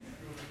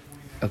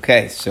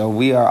Okay, so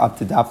we are up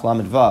to Daf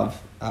Lamed Vav.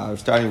 We're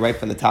starting right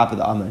from the top of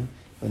the Amud.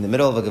 We're in the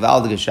middle of a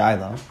Gavaldige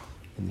Shaila.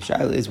 And the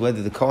Shaila is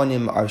whether the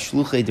Kohanim are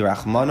Shluchei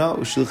D'Rachmana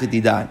or Shluchei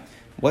Didan.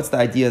 What's the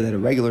idea that a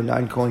regular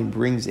non-Kohen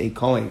brings a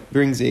carbon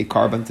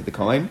to the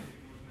Kohen?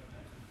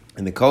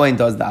 And the Kohen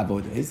does the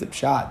Avodah. He's the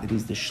Pshat, that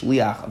he's the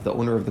Shliach of the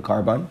owner of the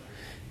carbon.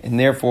 And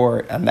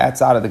therefore, on that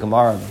side of the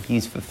Gemara,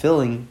 he's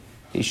fulfilling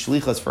his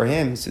Shlichus for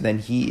him, so then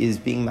he is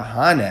being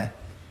Mahane,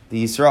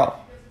 the Yisrael.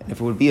 And if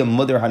it would be a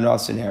Mudar Hana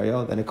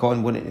scenario, then a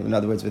Kohen wouldn't. In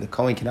other words, where the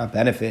Kohen cannot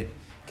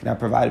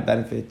provide a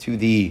benefit to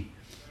the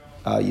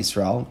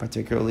Yisrael,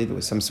 particularly there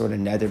was some sort of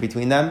neder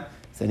between them,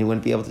 so then he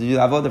wouldn't be able to do the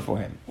avodah for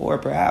him. Or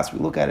perhaps we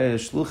look at it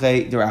as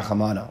shluchei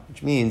d'rachamano,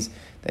 which means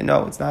that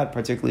no, it's not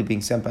particularly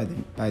being sent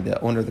by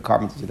the owner of the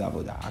carbon to do the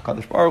avodah.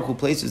 HaKadosh Baruch Hu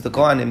places the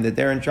Kohanim that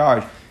they're in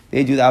charge,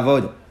 they do the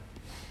avodah.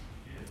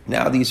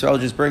 Now the Yisrael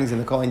just brings and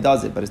the Kohen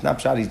does it, but it's not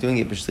pshat, he's doing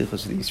it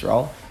b'shlichus to the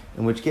Yisrael,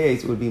 in which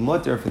case it would be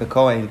mutter for the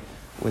Kohen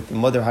with the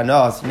Mudar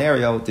Hana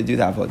scenario to do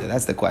the avodah.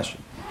 That's the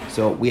question.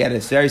 So we had a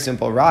very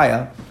simple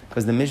raya,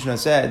 because the Mishnah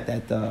said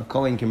that the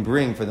Kohen can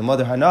bring for the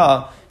Mudar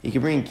Hana, he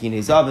can bring kinei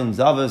zavin,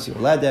 zavas,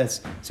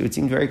 yoledes. So it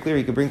seemed very clear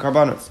he could bring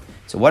karbanos.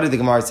 So what did the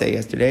Gemara say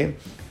yesterday?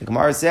 The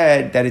Gemara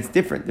said that it's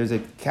different. There's a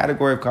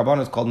category of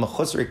karbanos called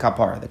mechusrei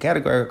kapara. The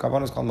category of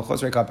karbanos called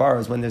mechusrei kapara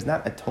is when there's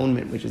not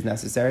atonement which is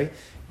necessary.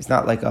 It's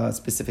not like a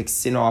specific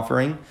sin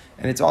offering,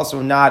 and it's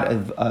also not a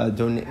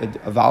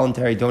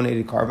voluntary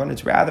donated carbon.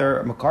 It's rather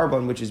a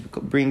carbon which is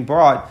being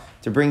brought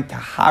to bring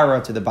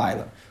tahara to the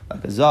baila.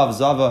 Like a zav,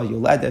 zava,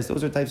 yoledes,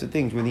 those are types of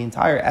things where the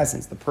entire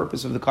essence, the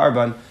purpose of the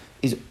carbon,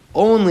 is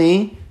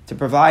only to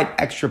provide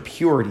extra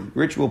purity,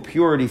 ritual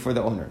purity for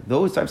the owner.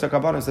 Those types of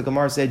karbanos, the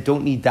Gemara said,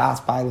 don't need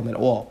das bailam at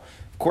all.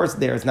 Of course,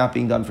 there it's not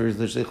being done for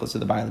shlichus to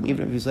the bailam.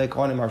 Even if you say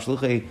kohanim are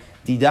shluchei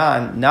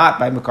didan, not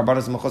by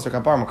karbanos and mechosrei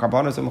kapar,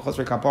 karbanos and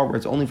mechosrei kapar, where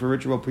it's only for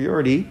ritual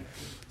purity.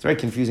 It's very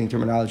confusing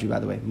terminology, by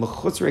the way.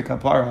 Mechosrei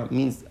kapara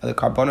means the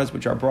karbanos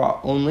which are brought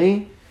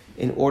only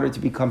in order to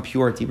become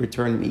pure, to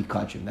return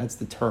mikachim. That's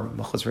the term,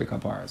 mechosrei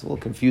kapara. It's a little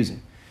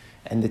confusing.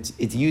 And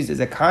it's used as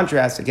a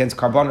contrast against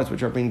karbanos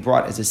which are being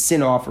brought as a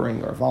sin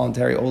offering or a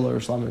voluntary olah or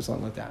shlam or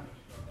something like that.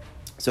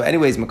 So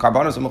anyways,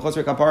 karbanos and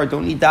mechosrei kapara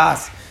don't need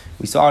das.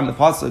 We saw in the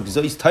pasuk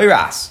zois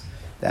tayras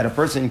that a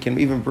person can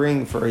even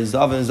bring for a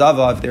zava and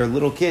zava if they're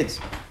little kids.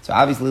 So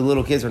obviously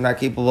little kids are not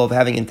capable of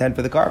having intent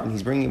for the carbon.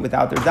 He's bringing it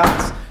without their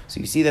das. So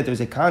you see that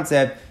there's a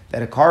concept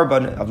that a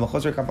carbon of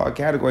mechosrei kapara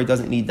category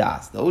doesn't need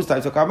das. Those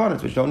types of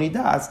carbonates which don't need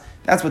das,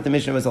 that's what the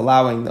Mishnah was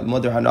allowing the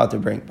Mudar Hana to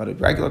bring. But a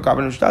regular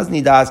carbon which does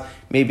need das,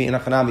 maybe in a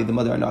chanami the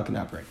Mudar Hana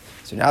cannot bring.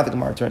 So now the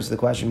Gemara turns to the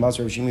question,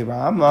 Masar Shimi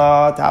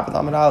Brahma, top of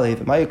Amud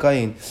Aleph,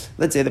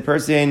 let's say the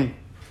person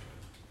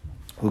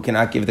who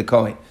cannot give the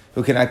Kohen,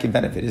 who cannot give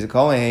benefit, is a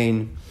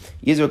Kohen.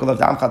 He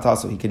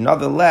could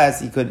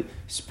nonetheless, he could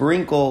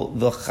sprinkle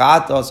the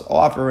chatos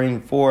offering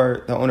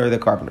for the owner of the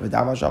carbon,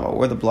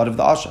 or the blood of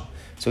the asham.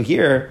 So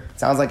here, it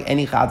sounds like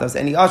any chatos,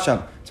 any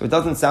asham. So it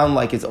doesn't sound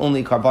like it's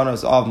only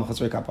karbanos of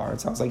mechosrei kapar.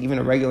 It sounds like even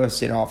a regular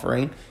sin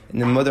offering, in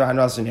the Mudar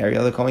Hana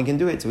scenario, the Kohen can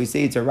do it. So we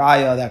say it's a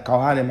raya that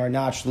kohanim are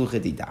not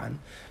shluchei didan.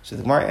 So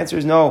the Gemara answer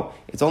is no.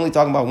 It's only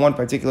talking about one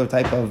particular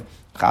type of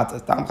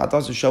chatos. Tam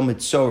chatos is show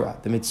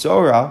mitzora. The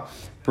mitzora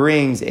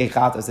brings a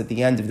chatos at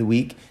the end of the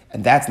week,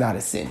 and that's not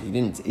a sin.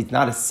 It's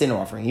not a sin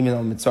offering, even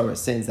though mitzora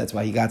sins. That's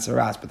why he got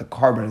saras. But the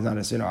carbon is not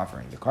a sin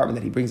offering. The carbon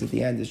that he brings at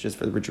the end is just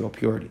for the ritual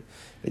purity.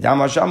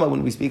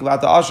 When we speak about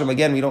the asham,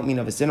 again, we don't mean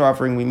of a sin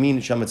offering, we mean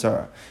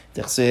shamatzara.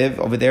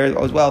 Over there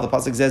as well, the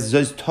pasuk says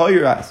zos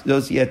toiras,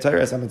 zos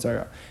toiras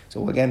hamatzara.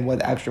 So again, what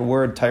the extra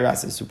word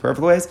toiras is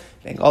superfluous.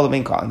 All the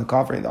main and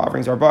the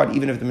offerings are brought,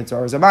 even if the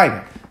mitzvah is a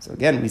minor. So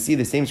again, we see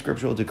the same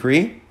scriptural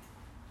decree,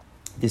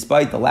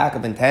 despite the lack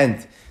of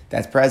intent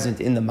that's present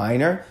in the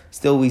minor,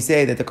 still we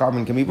say that the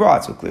carbon can be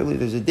brought. So clearly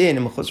there's a din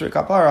in mechusrei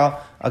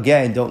kapara.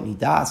 Again, don't need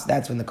das.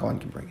 That's when the Kohen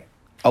can bring it.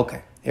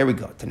 Okay, here we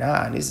go.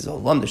 Tanan, this is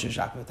olam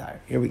d'sheshak v'tayr.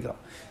 Here we go.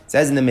 It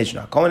says in the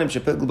Mishnah, Kohanim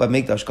shepiglu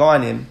b'mikdash,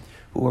 Kohanim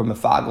who are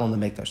mefagel in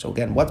the mikdash. So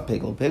again, what's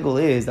pigel? Pigel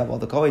is that while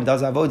the Kohen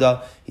does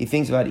avodah, he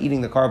thinks about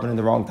eating the carbon in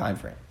the wrong time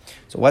frame.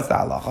 So what's the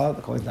halacha?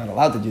 The Kohen's not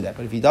allowed to do that,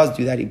 but if he does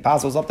do that, he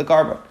passes up the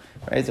carbon.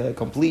 Right? It's a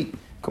complete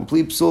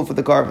psul for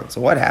the carbon. So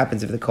what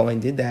happens if the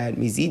Kohen did that?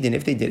 Mizidin,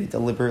 if they did it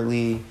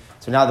deliberately.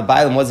 So now the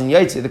Bailam wasn't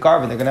yaitze, the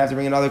carbon, they're going to have to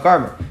bring another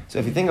carbon. So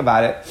if you think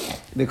about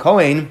it, the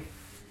Kohen,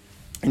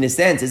 in a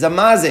sense, is a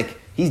mazik.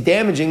 He's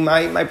damaging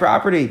my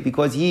property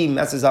because he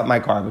messes up my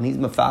carbon. He's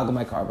mafagel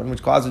my carbon,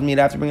 which causes me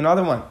to have to bring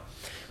another one.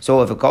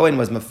 So if a Kohen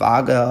was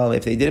mafagel,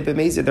 if they did it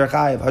b'meised, they're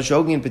chayiv,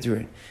 hashogin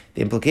peturin.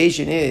 The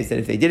implication is that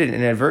if they did it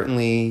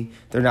inadvertently,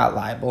 they're not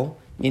liable.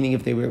 Meaning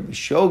if they were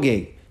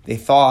shogig, they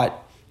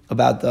thought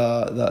about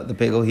the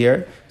pigel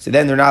here, so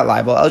then they're not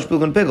liable. El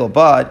shpulgun pigel,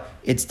 but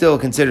it's still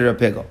considered a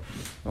pigel.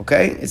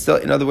 Okay? It's still,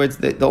 in other words,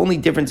 the only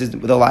difference is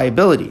the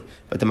liability.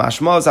 But the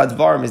mashmos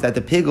advarim is that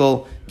the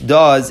pigel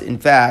does, in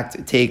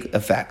fact, take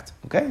effect.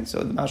 Okay? So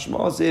the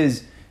mashmos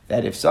is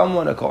that if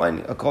someone, a kohen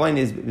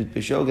is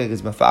b'shogeg,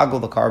 is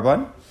mafagel the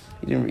carbon,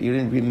 you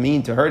didn't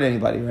mean to hurt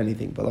anybody or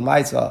anything, but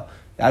l'maisa,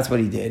 That's what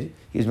he did.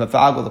 He was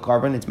mafagel the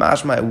carbon. It's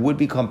mashma. It would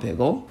become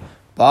pigul,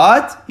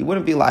 but he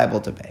wouldn't be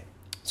liable to pay.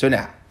 So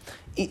now,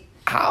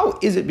 how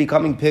is it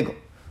becoming pigul?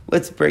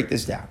 Let's break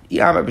this down. If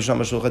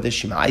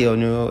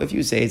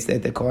you say it's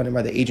that the Kohanim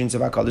are the agents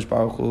of HaKadosh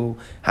Baruch Hu,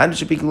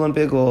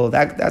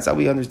 that's how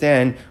we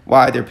understand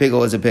why their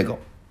pigul is a pigul.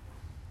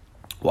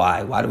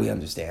 Why? Why do we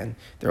understand?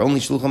 They're only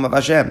shluchim of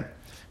Hashem,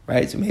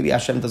 right? So maybe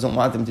Hashem doesn't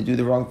want them to do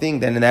the wrong thing.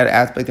 Then in that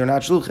aspect, they're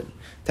not shluchim.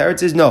 Teretz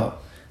says no.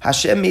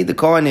 Hashem made the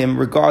Kohanim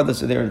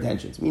regardless of their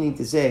intentions. Meaning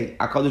to say,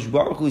 HaKadosh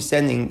Baruch Hu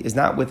sending is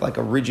not with like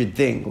a rigid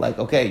thing. Like,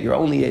 okay, you're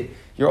only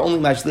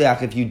my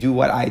shliach if you do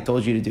what I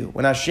told you to do.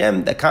 When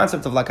Hashem, the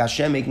concept of like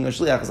Hashem making a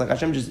shliach is like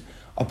Hashem just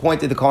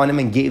appointed the Kohanim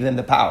and gave them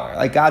the power.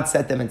 Like God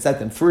set them and set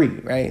them free,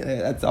 right?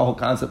 That's the whole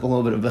concept, a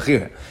little bit of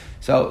bechira.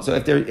 So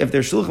if they're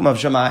shluchim of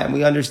Shemayim,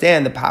 we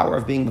understand the power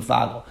of being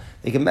mefagel.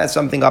 They can mess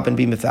something up and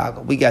be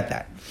mefagel. We get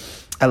that.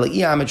 But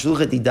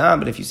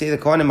if you say the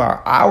Kohanim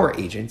are our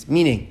agents,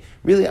 meaning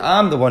really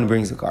I'm the one who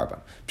brings the carbon.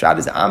 Pshat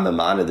is I'm the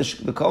man of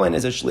the Kohen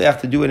as a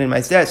shliach to do it in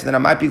my stead. So then I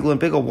might be glue and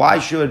pickle. Why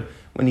should,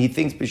 when he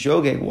thinks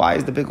b'shogeg, why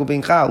is the pickle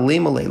being chal?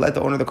 Lemale, let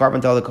the owner of the carbon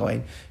tell the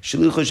Kohen. Yes,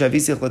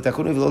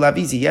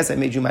 I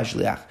made you my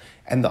shliach.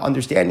 And the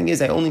understanding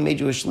is I only made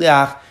you a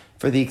shliach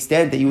for the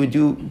extent that you would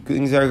do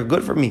things that are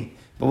good for me.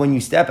 But when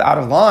you step out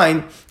of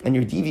line and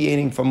you're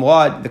deviating from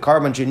what the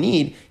carbon should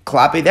need,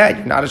 klape that,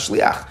 you're not a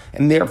shliach.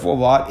 And therefore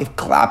what? If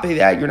klape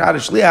that, you're not a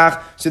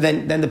shliach, so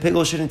then the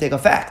pigul shouldn't take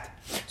effect.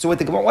 So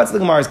what's the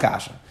Gemara's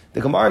kasha?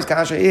 The Gemara's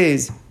kasha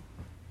is,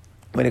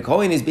 when a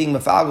Kohen is being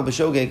mafagel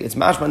b'shogeg, it's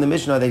mashma in the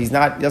Mishnah that he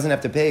doesn't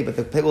have to pay, but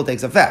the pigul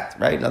takes effect,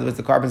 right? In other words,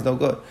 the carbon's no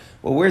good.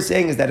 What we're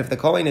saying is that if the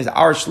Kohen is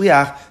our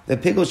shliach, the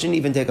pigul shouldn't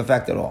even take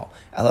effect at all.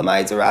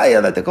 Elamai tzaraya,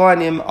 that the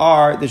Kohanim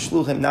are the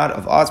shluchim not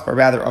of us, but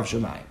rather of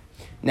Shemayim.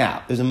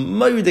 Now, there's a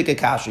Mayurdika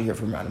kasha here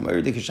from Ran, a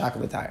Mayurdika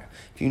shakavatayr.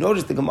 If you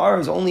notice, the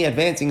Gemara is only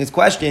advancing his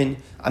question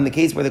on the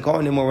case where the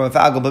Kohanim were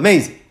mafagel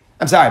b'mezi.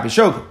 I'm sorry,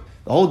 b'shogeg.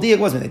 The whole diak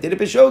wasn't. They did it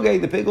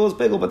b'shogeg, the pigul is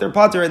pigul, but they're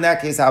potter. In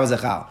that case, how is a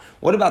chal?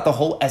 What about the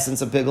whole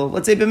essence of pigul?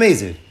 Let's say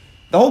b'mezi.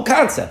 The whole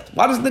concept.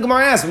 Why doesn't the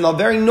Gemara ask from the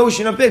very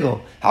notion of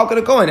pigul? How could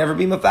a Kohen ever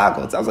be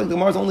mafagel? It sounds like the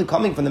Gemara is only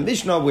coming from the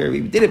Mishnah where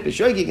we did it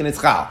b'shogeg and it's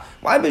chal.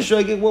 Why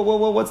b'shogeg?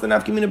 What's the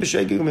nafkamina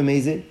b'shogeg and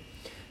b'mezi?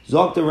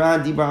 Zok the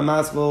Ran Dibra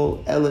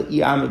Masvo Ela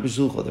Iyam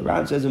B'Shulcha. The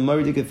Ran says a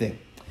murdica thing.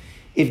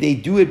 If they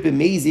do it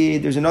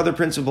b'mezid, there's another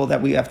principle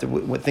that we have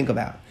to think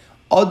about.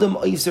 Adam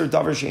Eiser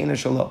Davar She'ena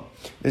Shalom.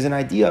 There's an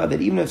idea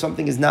that even if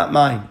something is not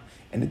mine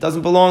and it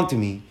doesn't belong to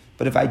me,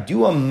 but if I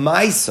do a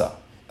maisa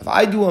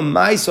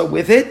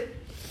with it,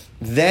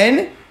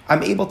 then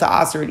I'm able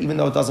to aser it even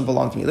though it doesn't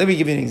belong to me. Let me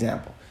give you an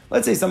example.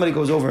 Let's say somebody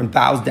goes over and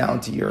bows down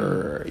to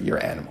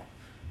your animal,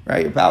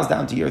 right? It bows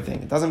down to your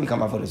thing. It doesn't become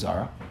avodah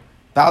zarah.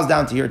 Bows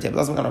down to your table,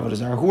 doesn't become avodah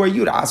zarah. Who are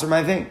you to aser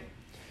my thing?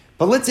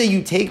 But let's say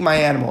you take my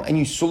animal and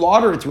you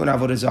slaughter it to an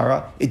avodah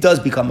zarah, it does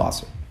become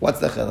aser. What's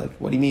the chilek?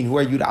 What do you mean? Who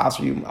are you to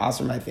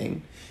aser my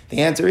thing? The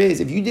answer is,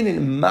 if you did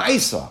an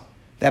maisa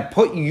that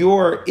put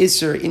your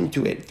iser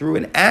into it through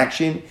an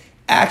action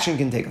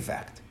can take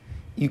effect.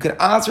 You can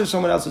aser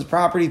someone else's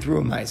property through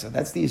a maisa.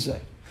 That's the iser.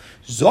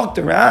 Zok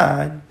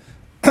Ran,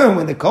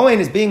 when the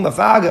Kohen is being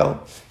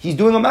mafagel, he's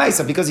doing a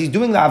maisa because he's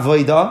doing the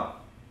avodah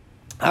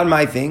on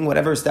my thing,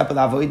 whatever step of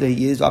the avodah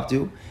he is up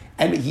to,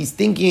 and he's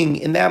thinking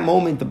in that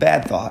moment the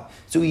bad thought.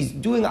 So he's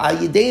doing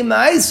ayidei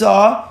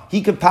ma'isa,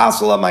 he could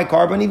passel up my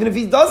carbon even if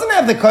he doesn't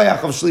have the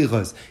koyach of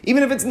shlichus.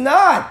 Even if it's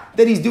not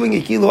that he's doing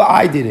a kilo,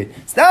 I did it.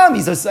 Stam,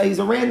 he's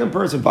a random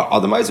person. But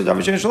other ma'isa,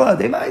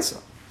 ayidei ma'isa.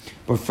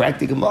 But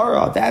frakti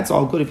Gemara, that's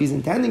all good if he's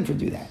intending to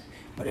do that.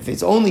 But if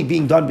it's only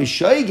being done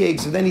b'shoigeg,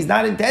 so then he's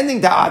not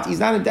intending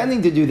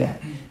to do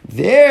that.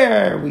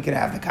 There we could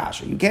have the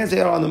kasha. You can't say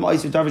it on the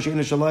ma'aser davashin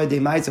shalai de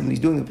ma'aser when he's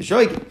doing the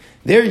peshoikim.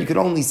 There you could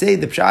only say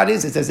the pshat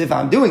is it's as if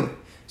I'm doing it.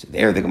 So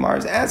there the Gemara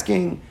is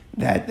asking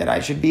that I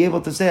should be able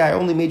to say I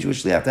only made you a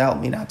shliach to help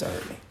me, not to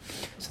hurt me.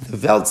 So the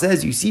Velt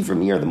says you see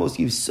from here the most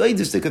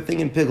yisaidistic thing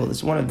in pigul. This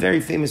is one of the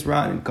very famous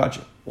Ran in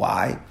Kachim.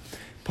 Why?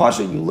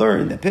 Pasha, you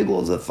learn that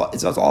pigul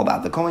is all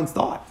about the Kohen's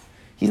thought.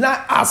 He's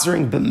not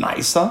answering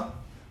b'maisa.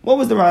 What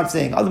was the Ran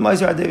saying? What do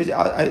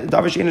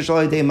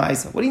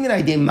you mean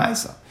I did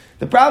maisa?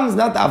 The problem is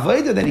not the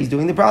avodah that he's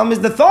doing. The problem is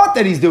the thought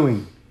that he's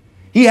doing.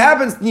 He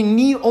happens to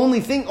need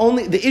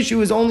the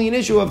issue is only an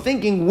issue of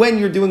thinking when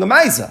you're doing a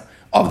maisa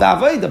of the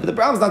avodah. But the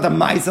problem is not the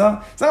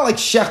maisa. It's not like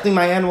shechting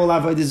my animal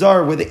avodah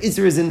zar where the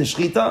isser is in the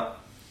shechita.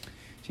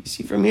 You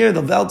see from here,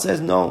 the Velt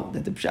says no,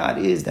 that the pshat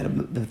is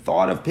that the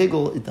thought of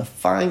pigul, it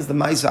defines the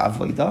maisa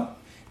avodah,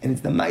 and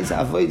it's the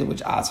maisa avodah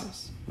which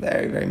asers.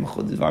 Very, very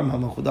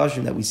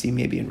mechudashim that we see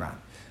maybe in Ran.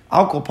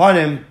 I'll call upon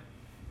him.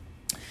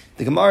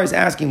 The Gemara is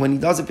asking, when he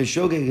does it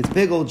b'shogeg, it's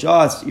pigul,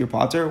 just your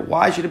potter.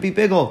 Why should it be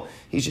pigul?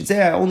 He should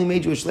say, I only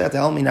made you a shliach to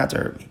help me, not to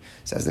hurt me.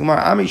 Says the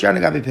Gemara, Ami Shana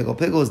Gabi pigul.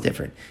 Pigul is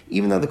different.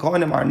 Even though the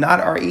Kohanim are not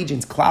our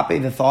agents,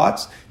 klape the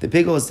thoughts, the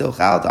pigul is still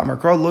chal. Amar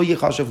kro lo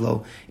yichashav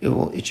lo.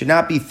 It should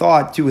not be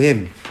thought to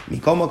him.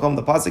 Mikol makom,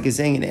 the pasuk is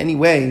saying in any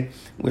way,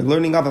 we're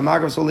learning up a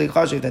magrav solei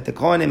chashav that the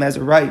Kohanim has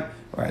a right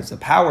or has the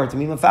power to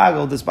be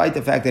mafagel, despite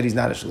the fact that he's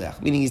not a shliach.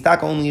 Meaning he's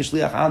not only a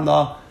shliach on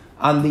the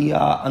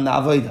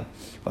avodah,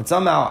 but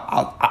somehow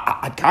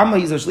at karma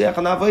he's a shliach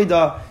on the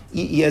avodah.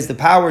 He has the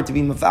power to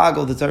be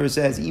mafagel. The Torah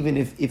says even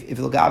if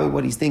l'gabi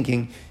what he's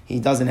thinking, he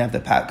doesn't have the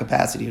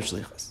capacity of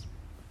shlichus.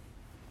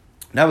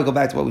 Now we go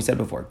back to what we said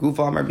before. We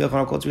said all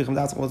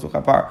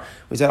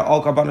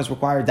karbanos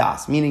require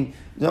das, meaning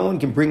no one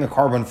can bring a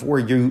carbon for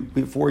you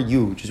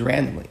just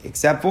randomly,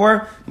 except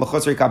for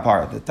mechosrei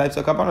kapara, the types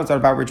of karbanos that are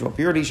about ritual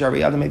purity.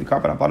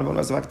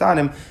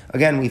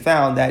 Again, we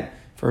found that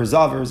for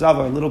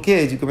Zava, little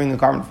kids, you can bring a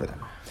carbon for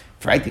them.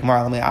 What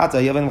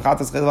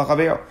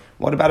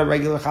about a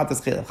regular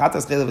chatas chelev?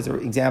 Chatas chelev is an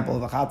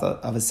example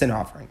of a sin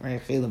offering,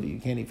 right? Chelev, you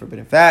can't eat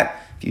forbidden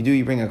fat. If you do,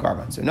 you bring a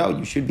carbon. So no,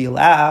 you should be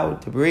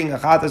allowed to bring a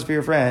chatas for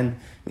your friend,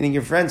 meaning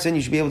your friend's sin,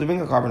 you should be able to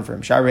bring a carbon for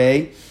him.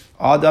 Sharei,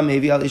 Adam,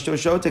 maybe al ishto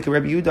shotek,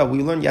 Rabbi Yehuda.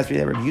 We learned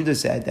yesterday that Rabbi Yehuda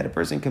said that a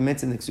person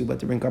commits in the ksuba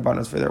to bring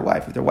karbanos for their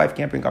wife. If their wife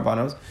can't bring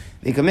karbanos,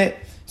 they commit.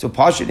 So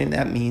pashut in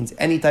that means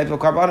any type of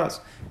karbanos,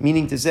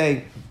 meaning to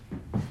say,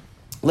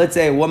 let's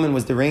say a woman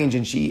was deranged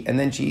and she has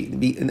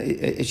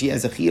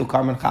a chi of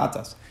karban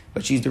chatas,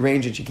 but she's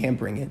deranged and she can't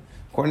bring it.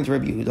 According to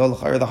Rabbi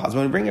Yehuda, the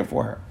husband would bring it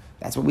for her.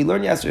 That's what we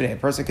learned yesterday. A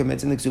person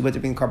commits in the ksuba to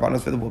bring karbanos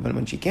for the woman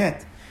when she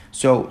can't.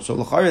 So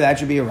l'chayr, that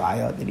should be a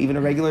raya that even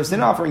a regular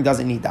sin offering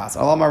doesn't need das.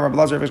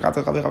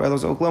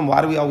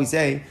 Why do we always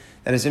say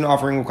that a sin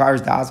offering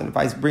requires das, and if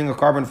I bring a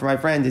carbon for my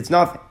friend, it's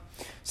nothing?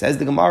 Says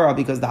the Gemara,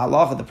 because the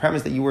halacha, the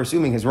premise that you were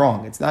assuming is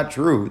wrong. It's not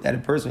true that a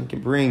person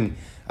can bring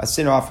a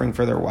sin offering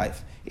for their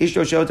wife.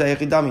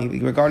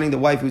 Regarding the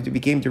wife who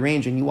became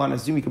deranged and you want to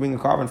assume you can bring a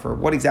carbon for her,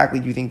 what exactly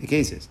do you think the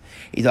case is?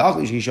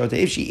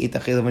 If she ate the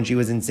chelev when she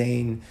was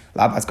insane,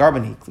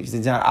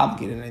 she's not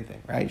obligated to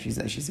anything, right?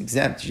 She's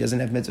exempt. She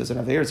doesn't have mitzvahs and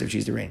affairs if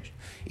she's deranged.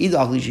 She ate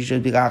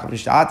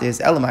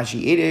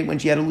it when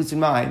she had a lucid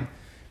mind,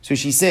 so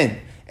she sinned.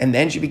 And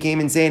then she became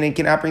insane and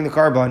cannot bring the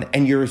carbon,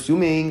 and you're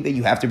assuming that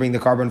you have to bring the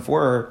carbon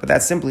for her, but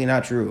that's simply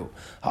not true.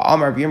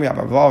 Rabbi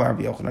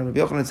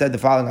Yochanan said the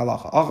following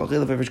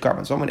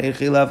halacha: someone ate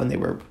chilev when they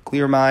were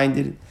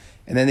clear-minded,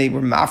 and then they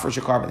were mafresh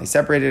a carbon. They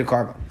separated a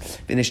carbon.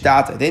 Then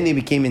they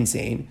became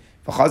insane,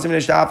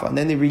 and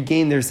then they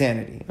regained their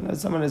sanity.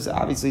 Someone is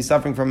obviously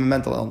suffering from a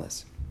mental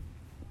illness.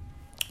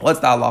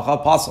 What's the halacha?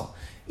 Apostle.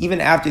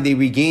 Even after they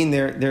regain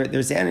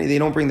their sanity, they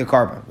don't bring the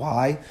carbon.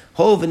 Why?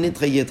 There's a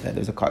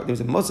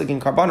muslikin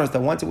karbanos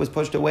that once it was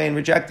pushed away and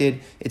rejected,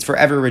 it's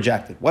forever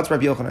rejected. What's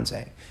Rabbi Yochanan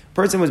saying? A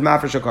person was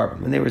mafresh a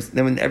carbon when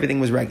everything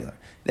was regular.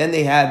 Then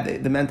they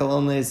had the mental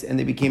illness and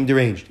they became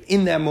deranged.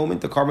 In that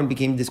moment, the carbon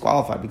became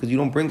disqualified because you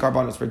don't bring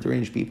karbanos for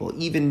deranged people,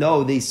 even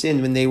though they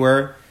sinned when they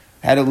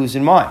had a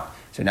lucid mind.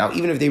 So now,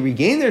 even if they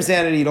regain their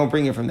sanity, you don't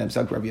bring it from them.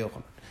 So Rabbi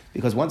Yochanan.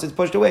 Because once it's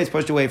pushed away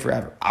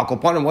forever. Al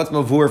Kopanim, what's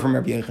mavur from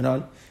Rabbi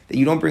Yochanan? That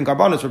you don't bring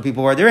karbanos for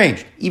people who are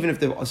deranged, even if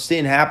the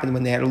sin happened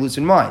when they had a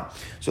lucid mind.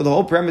 So the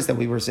whole premise that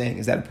we were saying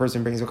is that a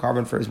person brings a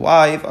carbon for his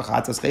wife, a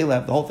chatas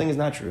chelev, the whole thing is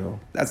not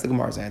true. That's the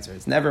Gemara's answer.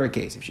 It's never a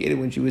case. If she ate it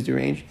when she was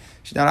deranged,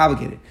 she's not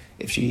obligated.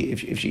 If she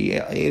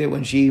ate it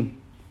when she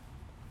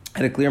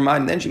had a clear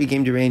mind, and then she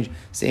became deranged,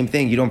 same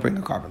thing, you don't bring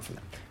a carbon for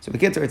them. So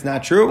B'kitzur, it's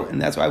not true, and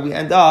that's why we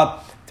end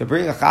up, to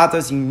bring a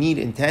chatas, you need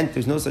intent.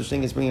 There's no such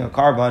thing as bringing a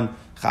carbon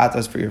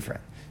chatas for your friend.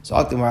 So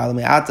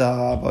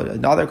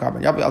another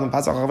carbon.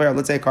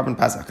 Let's say carbon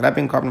pesach. Can I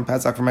bring carbon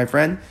pesach for my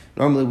friend?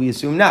 Normally we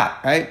assume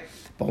not, right?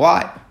 But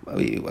why?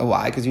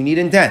 Why? Because you need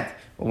intent.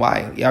 But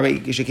why?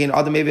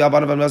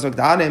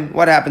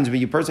 What happens when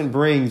your person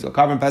brings a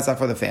carbon pesach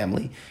for the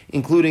family,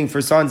 including for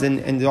sons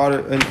and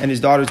his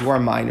daughters who are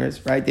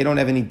minors, right? They don't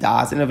have any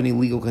das, they don't have any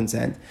legal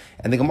consent.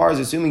 And the Gemara is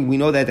assuming we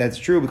know that that's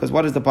true because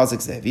what does the pasuk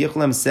say? The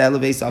pasuk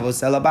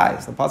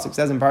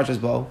says in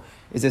Parshas Bo,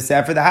 is a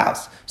set for the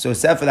house. So a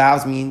set for the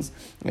house means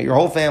your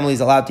whole family is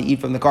allowed to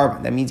eat from the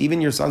carbon. That means even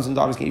your sons and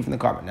daughters can eat from the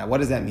carbon. Now, what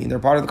does that mean? They're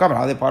part of the carbon.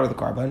 How are they part of the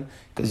carbon?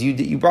 Because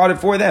you brought it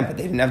for them, but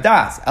they didn't have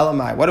das.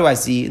 Elamai. What do I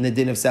see in the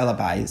din of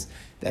selabais?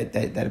 That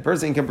a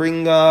person can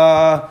bring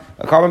a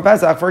carbon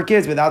pesach for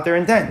kids without their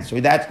intent. So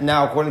that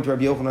now, according to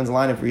Rabbi Yochanan's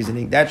line of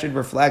reasoning, that should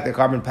reflect that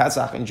carbon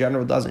pesach in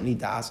general doesn't need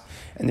das,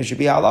 and there should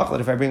be halacha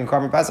that if I bring a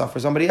carbon pesach for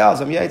somebody else,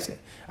 I'm yaitze.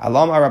 Why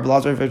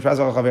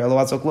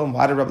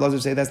did Rabbi Lazar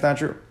say that's not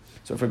true?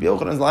 So if Rabbi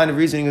Yochanan's line of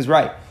reasoning is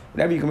right,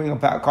 whenever you can bring a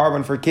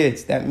carbon for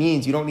kids, that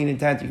means you don't need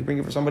intent, you can bring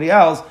it for somebody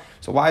else.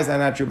 So why is that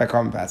not true by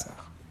carbon pesach?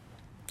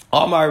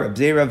 Amar Reb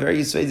Zera, very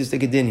useful to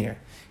stick a din here.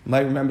 You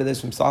might remember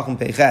this from Salchim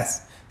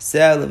Peiches.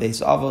 Sel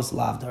leveis avos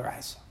lav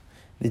d'oraisa.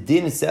 The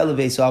din is sel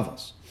leveis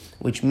avos,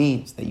 which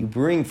means that you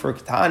bring for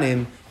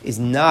ketanim is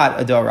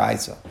not a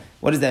d'oraisa.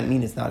 What does that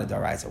mean? It's not a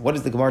d'oraisa. What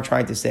is the Gemara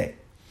trying to say?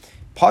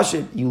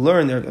 Pashut, you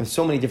learn there are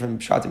so many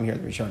different pshatim here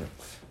in the Rishonim.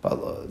 But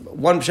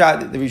one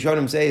pshat the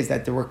Rishonim say is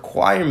that the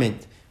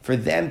requirement for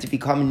them to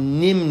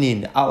become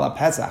nimnin ala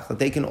pesach, that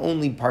they can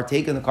only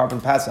partake in the carbon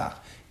pesach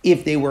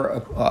if they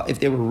were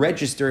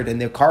registered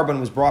and their carbon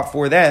was brought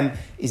for them,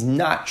 is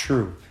not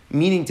true.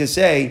 Meaning to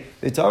say,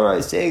 the Torah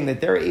is saying that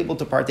they're able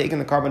to partake in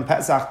the carbon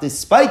pesach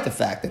despite the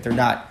fact that they're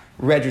not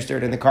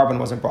registered and the carbon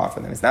wasn't brought for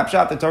them. It's not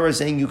pshat. The Torah is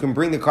saying you can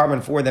bring the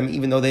carbon for them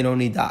even though they don't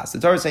need das. The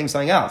Torah is saying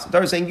something else. The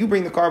Torah is saying you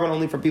bring the carbon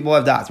only for people who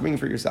have das. Bring it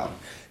for yourself.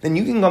 Then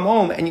you can come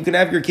home and you can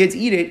have your kids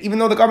eat it even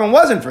though the carbon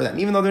wasn't for them,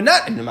 even though they're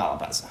not in the Mal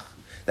Pesach.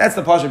 That's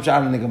the Pashup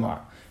Pshat in the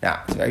Gemara.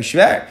 Now, it's very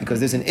shver because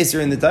there's an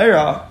Isser in the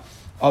Torah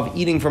of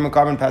eating from a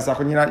carbon Pesach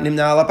when you're not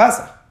Nimna ala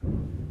Pesach.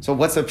 So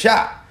what's the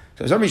Pshat?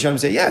 So some Rishonim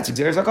say, yeah, it's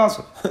Xeris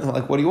HaKosov.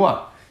 Like, what do you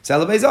want? Sell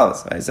a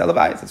Beizos, right? Sell a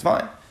Beis, that's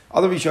fine.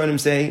 Other Rishonim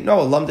say,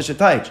 no, Lam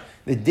Tashatayich.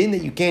 The din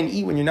that you can't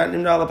eat when you're not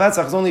Nimna ala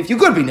Pesach is only if you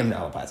could be Nimna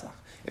ala Pesach.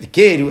 If a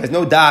kid who has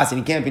no das and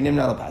he can't be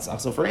Nimna ala Pesach,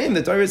 so for him,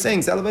 the Torah is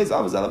saying, Sell a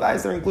Beizos, Sell a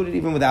Beis, they're included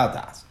even without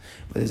das.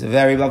 But there's a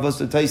very Bavos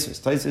to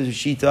Taisus. Taisus'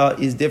 Shita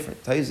is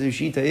different. Taisus'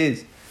 Shita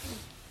is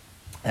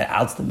that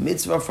out the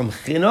mitzvah from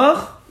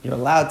chinuch, you're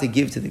allowed to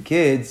give to the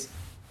kids,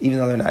 even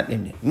though they're not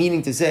nimna.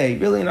 Meaning to say,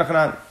 really,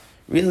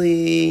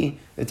 really,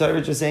 the Torah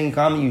is just saying, you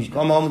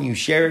come home and you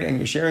share it, and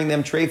you're sharing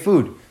them tray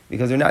food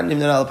because they're not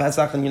nimna al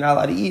Pesach, and you're not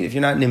allowed to eat if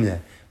you're not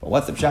nimna. But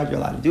what's the pshat? You're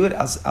allowed to do it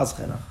as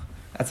chinuch.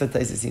 That's what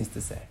Taisus seems to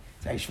say.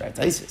 It's very shver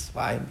Taisus.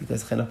 Why?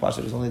 Because chinuch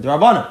pasha is only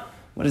d'Rabbanan.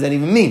 What does that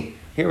even mean?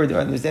 Here we're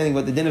understanding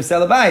what the din of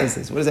Selabayis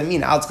is. What does that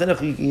mean? Al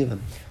chinuch you can give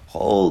them.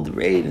 Hold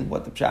rate and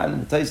what the pshat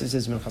and the Taisus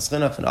is, Minchas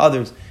Chinuch and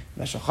others.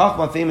 Meshech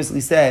Chachma famously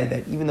said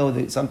that even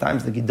though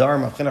sometimes the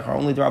Gedarim of Chinuch are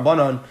only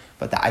d'Rabbanan,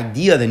 but the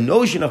idea, the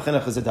notion of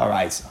Chinuch is a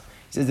d'Oraisa.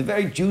 He says the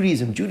very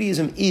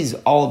Judaism is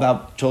all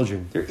about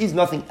children. There is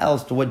nothing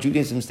else to what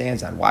Judaism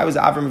stands on. Why was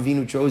Avraham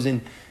Avinu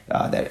chosen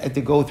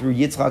to go through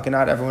Yitzchak and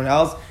not everyone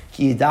else?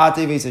 Ki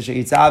yidate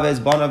v'sashayitzaves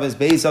banav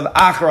beisav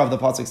acharav, the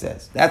pasuk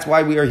says. That's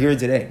why we are here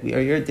today. We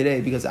are here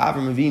today because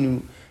Avraham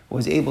Avinu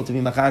was able to be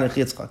Machanech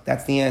Yitzchak.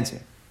 That's the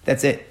answer.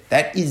 That's it.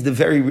 That is the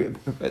very,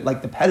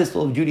 like the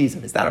pedestal of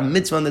Judaism. It's not a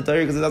mitzvah in the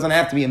Torah because it doesn't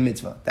have to be a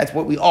mitzvah. That's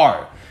what we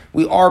are.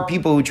 We are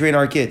people who train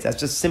our kids. That's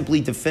just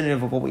simply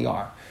definitive of what we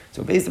are.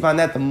 So based upon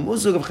that, the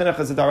musug of chinuch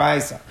is a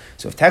daraisa.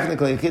 So if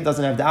technically a kid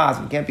doesn't have das,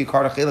 you can't be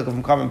called a chilik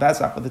from Kavan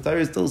Pesach, but the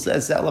Torah still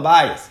says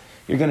selabayis.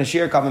 You're going to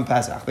share Kavan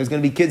Pesach. There's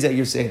going to be kids at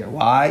your seder.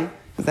 Why?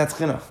 Because that's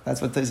chinuch.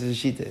 That's what Taisus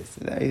Shita is.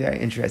 Very, very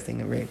interesting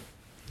and great.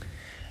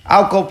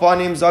 Al kol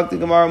panim zok the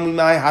Gemara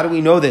mimai. How do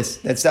we know this?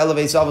 That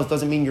selavei salvos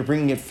doesn't mean you're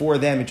bringing it for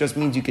them. It just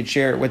means you could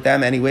share it with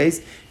them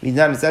anyways.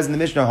 It says in the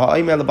Mishnah,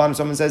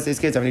 someone says to his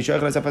kids, I'm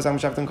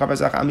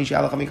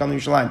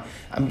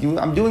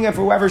doing it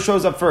for whoever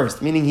shows up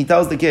first. Meaning he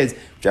tells the kids,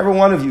 whichever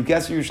one of you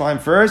gets to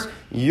Yerushalayim first,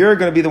 you're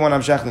going to be the one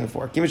I'm shechting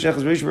for.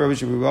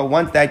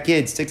 Once that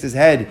kid sticks his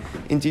head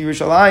into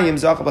Yerushalayim,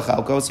 so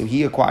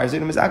he acquires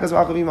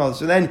it.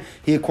 So then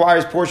he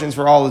acquires portions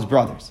for all his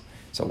brothers.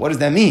 So what does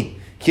that mean?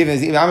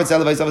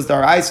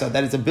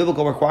 That it's a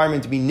biblical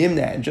requirement to be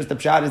nimna, and just the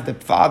pshat is the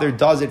father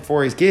does it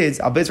for his kids.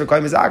 Here,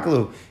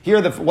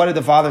 what did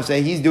the father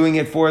say? He's doing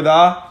it for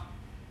the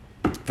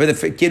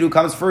kid who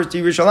comes first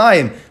to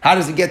Yerushalayim. How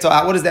does it get to?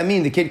 What does that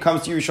mean? The kid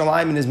comes to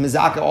Yerushalayim and is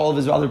mezaka all of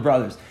his other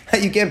brothers.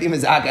 You can't be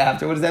mezaka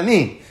after. What does that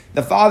mean?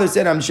 The father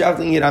said, I'm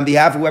shouting it on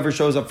behalf of whoever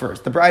shows up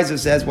first. The Brisa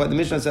says, the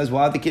Mishnah says,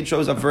 the kid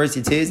shows up first,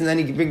 it's his, and then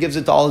he gives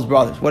it to all his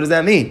brothers. What does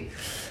that mean?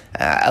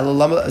 So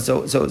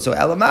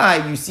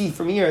Elamai, you see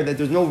from here that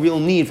there's no real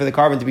need for the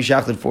carbon to be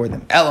shachted for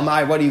them.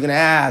 Elamai, what are you going to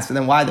ask? And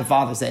then why did the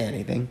father say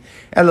anything?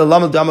 And so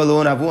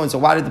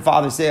why did the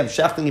father say, I'm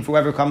shachting it for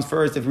whoever comes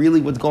first, if really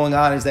what's going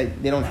on is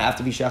that they don't have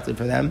to be shachted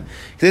for them?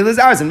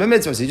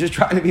 Because he's just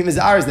trying to be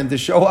mizarz them to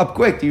show up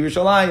quick to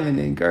Yerushalayim and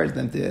encourage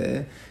them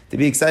to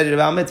be excited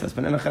about mitzvahs.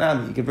 But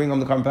you could bring home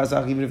the carbon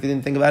Pesach even if you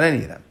didn't think about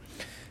any of them.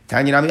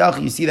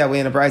 You see that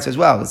way in a Brisa as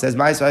well. It says,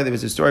 there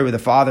was a story where the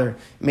father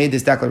made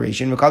this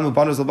declaration. What happened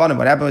was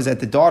that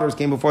the daughters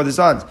came before the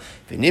sons.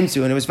 And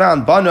it was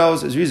found,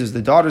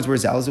 the daughters were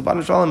zealous,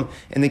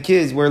 and the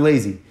kids were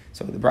lazy.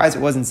 So the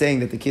Brisa wasn't saying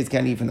that the kids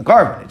can't eat from the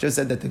carbon. It just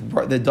said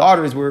that the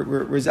daughters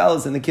were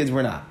zealous and the kids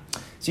were not.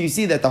 So you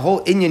see that the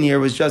whole inyan here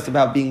was just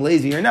about being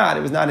lazy or not. It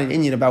was not an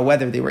inyan about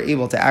whether they were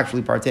able to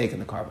actually partake in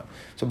the carbon.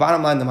 So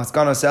bottom line, the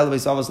maskana selve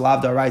savos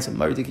lav daraisa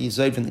martik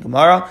yisoid from the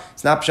Gemara.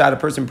 It's not pshat. A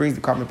person brings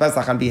the carbon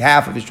pesach on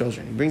behalf of his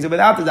children. He brings it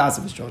without the das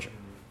of his children.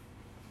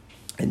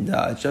 And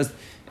it's just,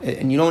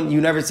 and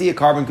you never see a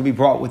carbon could be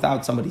brought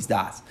without somebody's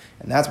das.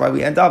 And that's why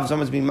we end up, if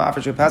someone's being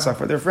mafresh or pesach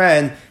for their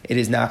friend, it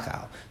is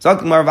nachal. So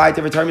Gemara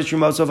vayter v'tarmis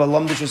trumosov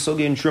alam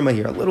d'shasugi and truma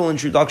here. A little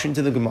introduction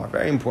to the Gemara,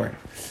 very important.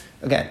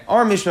 Again,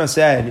 our Mishnah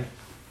said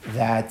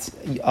that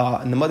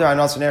in the mother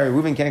Hanas scenario,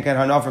 Reuben can't get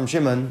Hana from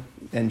Shimon,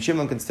 and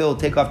Shimon can still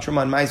take off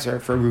Truma and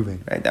Meiser for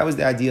Reuben. Right? That was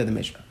the idea of the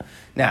Mishnah.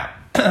 Now,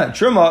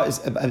 Truma is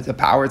a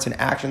power; it's an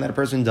action that a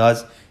person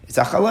does. It's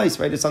a chalais,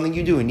 right? It's something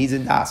you do. It needs a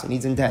das. It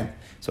needs intent.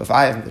 So if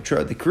I have the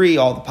decree,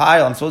 all the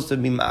pile, I'm supposed to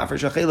be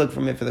ma'afresh acheluk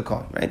from it for the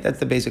kohen. Right? That's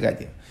the basic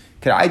idea.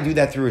 Could I do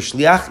that through a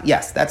shliach?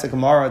 Yes, that's a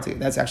gemara.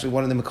 That's actually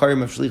one of the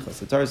makarim of shlichus.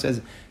 The Torah says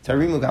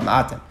tarimu gam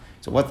atem.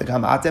 So what's the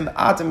gam atem?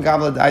 Atem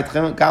gam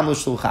l'daitchem gam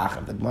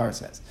l'shulchachem. The Gemara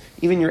says.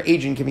 Even your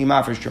agent can be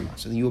mafresh truma.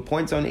 So you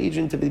appoint an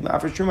agent to be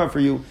mafresh truma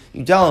for you.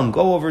 You tell him,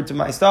 go over to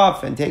my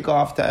stuff and take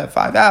off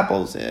 5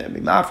 apples and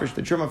be mafresh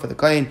the truma for the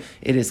kohen.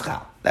 It is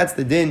chal. That's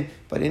the din,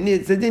 but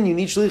it's the din, you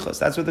need shlichus.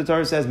 That's what the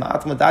Torah says.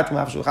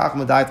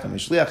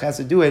 Shliach has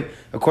to do it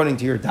according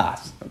to your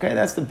das. Okay,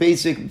 that's the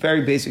basic,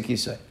 very basic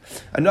yisod.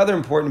 Another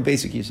important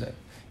basic yisod.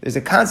 There's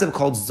a concept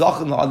called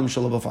zachin la'adam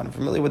shelo b'fanav.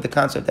 Familiar with the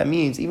concept? That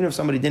means even if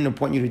somebody didn't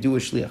appoint you to do a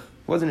shliach,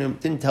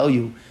 didn't tell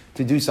you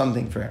to do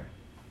something for him.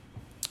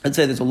 Let's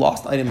say there's a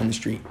lost item in the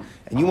street,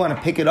 and you want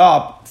to pick it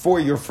up for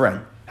your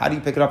friend. How do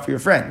you pick it up for your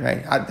friend,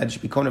 right? That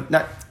should be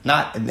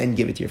not and then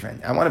give it to your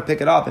friend. I want to pick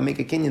it up and make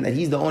a kinyan that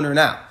he's the owner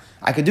now.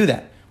 I could do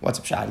that. What's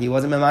up, Shad? He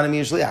wasn't memana mi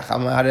shliach.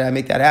 How did I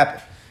make that happen?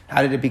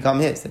 How did it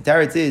become his? The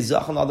teretz is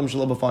zachan adam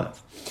shelo b'fanav.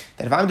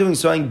 That if I'm doing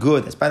something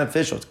good that's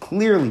beneficial, it's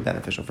clearly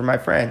beneficial for my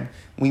friend,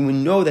 we would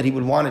know that he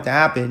would want it to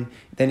happen,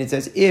 then it's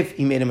as if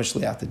he made him a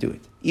shliach to do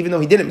it, even though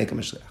he didn't make him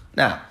a shliach.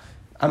 Now,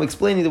 I'm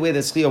explaining the way that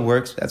Schliach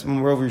works. That's when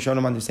we're over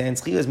Rishonim understand.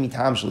 Schliach is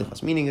mitam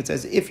shlichos, meaning it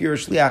says if you're a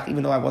shliach,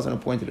 even though I wasn't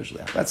appointed a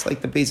shliach. That's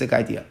like the basic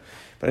idea.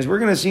 But as we're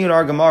going to see in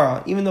our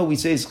Gemara, even though we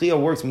say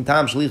Schliach works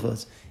mitam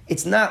shlichos,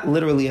 it's not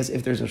literally as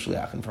if there's a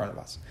shliach in front of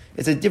us.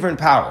 It's a different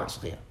power of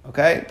Schliach.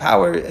 Okay,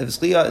 power of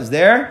Schliach is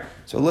there.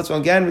 So let's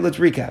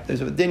recap.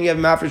 There's a din you have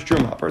mafresh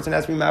truma. A person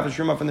has to be mafresh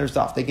truma from their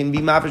stuff. They can be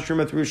mafresh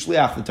truma through a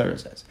shliach. The Torah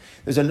says.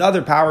 There's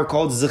another power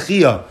called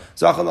zechia.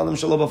 Zachan adam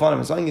shelo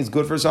b'fanav. If something is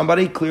good for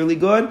somebody, clearly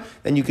good,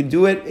 then you can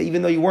do it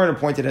even though you weren't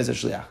appointed as a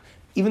shliach.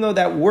 Even though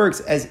that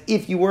works as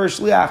if you were a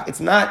shliach, it's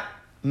not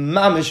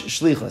mamish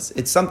shlichus.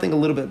 It's something a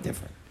little bit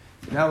different.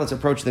 So now let's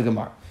approach the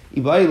Gemara.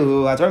 Somebody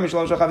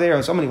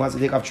wants to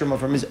take off truma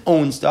from his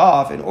own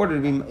stuff in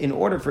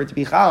order for it to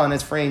be chal on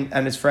his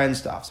friend's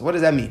stuff. So what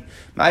does that mean?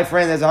 My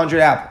friend has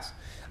 100 apples.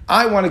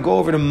 I want to go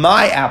over to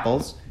my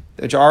apples,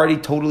 which are already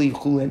totally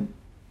chulin,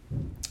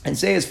 and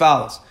say as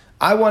follows: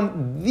 I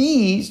want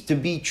these to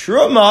be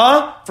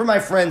truma for my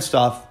friend's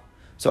stuff.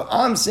 So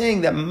I'm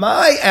saying that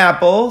my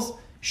apples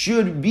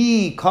should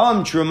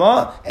become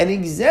truma and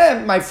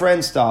exempt my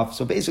friend's stuff.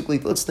 So basically,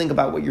 let's think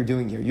about what you're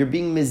doing here. You're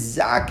being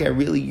mizakeh,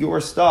 really,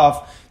 your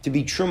stuff to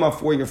be truma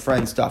for your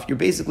friend's stuff. You're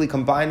basically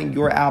combining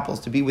your apples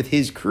to be with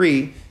his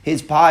kri,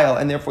 his pile,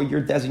 and therefore your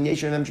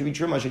designation of them should be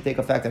truma should take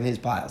effect on his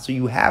pile. So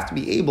you have to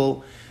be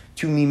able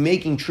to be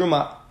making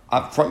truma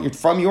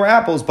from your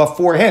apples, but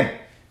for him.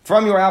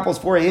 From your apples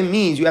for him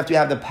means you have to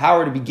have the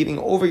power to be giving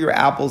over your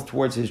apples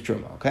towards his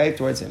truma, okay?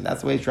 Towards him.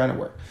 That's the way he's trying to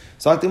work.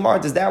 So,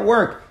 does that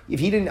work? If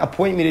he didn't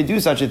appoint me to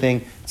do such a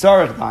thing,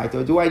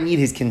 do I need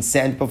his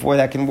consent before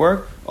that can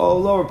work? Oh,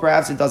 Lord,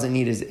 perhaps it doesn't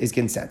need his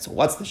consent. So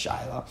what's the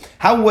shaila?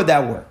 How would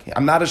that work?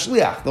 I'm not a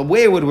shliach. The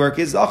way it would work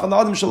is, but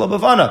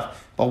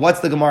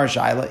what's the Gemara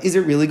shaila? Is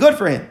it really good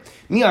for him?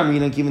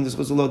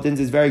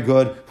 Is very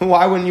good.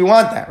 Why wouldn't you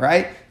want that,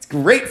 right?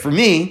 Great for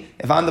me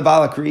if I'm the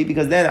balakri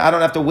because then I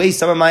don't have to waste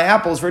some of my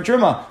apples for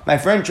truma. My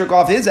friend took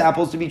off his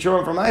apples to be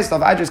truma for my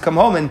stuff. I just come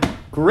home and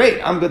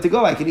great, I'm good to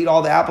go. I can eat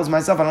all the apples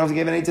myself. I don't have to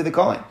give any to the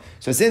Kohen.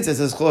 So since this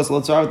is close,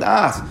 let's start with the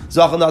as.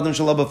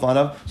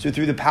 So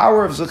through the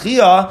power of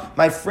zechia,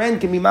 my friend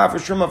can be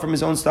mafresh truma from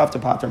his own stuff to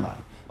paterman.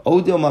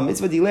 Odilma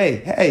mitzvah delay.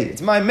 Hey,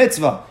 it's my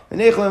mitzvah.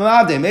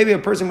 Maybe a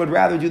person would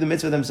rather do the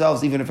mitzvah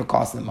themselves even if it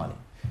costs them money.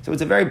 So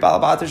it's a very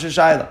balabatish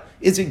shayla.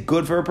 Is it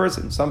good for a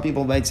person? Some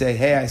people might say,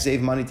 hey, I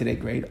saved money today,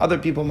 great. Other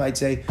people might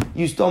say,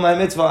 you stole my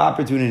mitzvah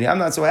opportunity. I'm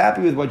not so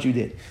happy with what you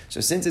did.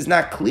 So since it's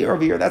not clear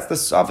over here, that's the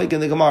suffix in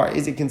the Gemara.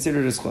 Is it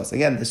considered a schos?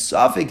 Again, the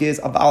suffix is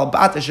a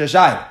balabatish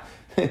shayla.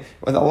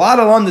 With a lot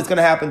of lum that's going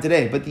to happen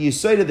today. But the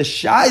yisoid of the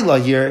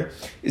shayla here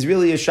is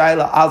really a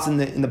shayla also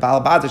in the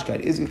balabatishkeit.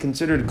 Is it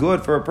considered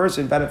good for a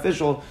person,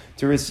 beneficial,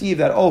 to receive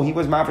that, he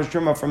was mafresh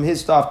truma from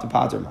his stuff to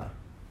paterman?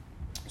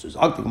 So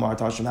what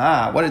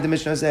did the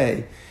Mishnah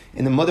say?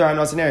 In the mother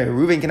Hanas scenario,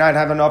 Reuven cannot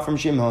have enough from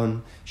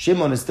Shimon.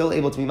 Shimon is still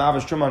able to be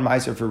mavash truma and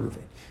meiser for Reuven.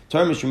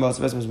 But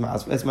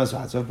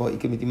he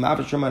can be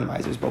mavash truma and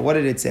meisers. But what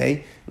did it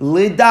say?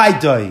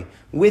 Lidaidoi,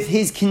 with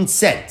his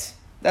consent.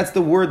 That's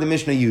the word the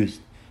Mishnah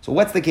used. So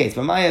what's the case?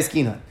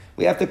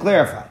 We have to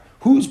clarify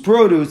whose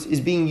produce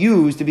is being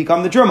used to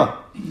become the truma,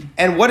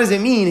 and what does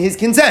it mean? His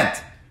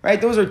consent,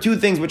 right? Those are two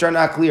things which are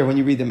not clear when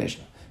you read the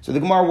Mishnah. So the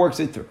Gemara works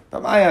it through.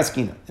 And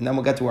then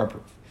we'll get to our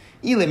proof.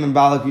 If you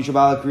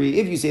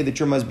say the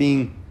truma is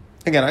being,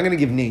 again, I'm going to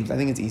give names. I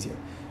think it's easier.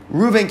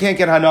 Reuven can't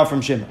get hana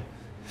from Shimon.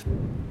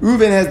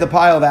 Reuven has the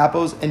pile of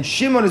apples, and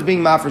Shimon is being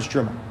mafresh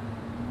truma.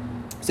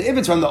 So if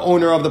it's from the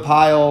owner of the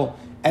pile,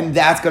 and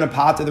that's going to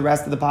pot to the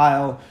rest of the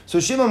pile,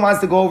 so Shimon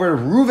wants to go over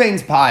to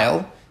Reuven's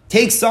pile,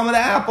 take some of the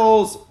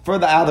apples for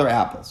the other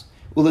apples.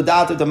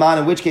 Uladata daman,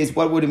 in which case,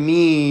 what would it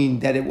mean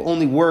that it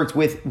only worked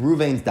with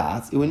Reuven's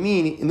das? It would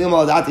mean, in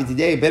Limaladati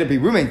today, it better be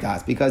Reuven's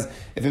das, because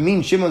if it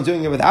means Shimon's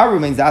doing it without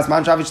Reuven's das,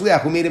 man shavi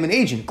shliach, who made him an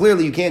agent?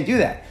 Clearly, you can't do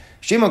that.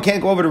 Shimon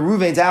can't go over to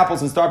Reuven's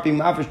apples and start being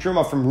mafresh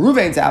truma from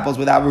Reuven's apples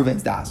without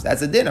Reuven's das.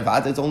 That's a din of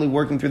it. It's only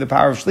working through the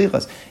power of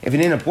shlichus. If he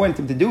didn't appoint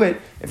him to do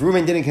it, if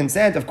Reuven didn't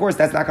consent, of course,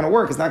 that's not going to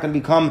work. It's not going to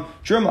become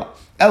truma.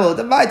 Elo,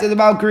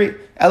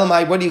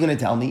 Elamai, what are you going to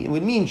tell me? It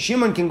would mean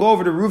Shimon can go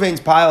over to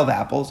Reuven's pile of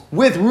apples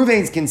with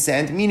Reuven's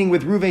consent, meaning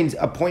with Reuven's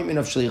appointment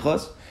of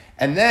shlichus,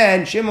 and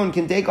then Shimon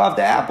can take off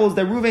the apples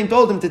that Reuven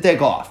told him to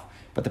take off.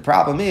 But the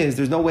problem is,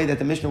 there's no way that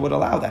the Mishnah would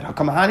allow that. How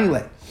come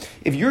Hanile?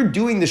 If you're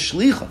doing the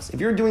shlichus, if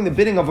you're doing the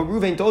bidding of what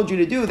Ruvain told you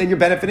to do, then you're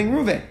benefiting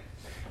Ruvain.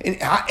 And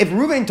if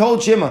Ruvain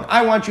told Shimon,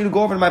 I want you to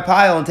go over to my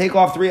pile and take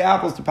off 3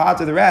 apples to pot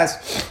to the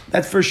rest,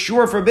 that's for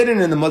sure forbidden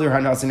in the mother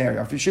hana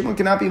scenario. If Shimon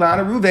cannot be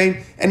Mahana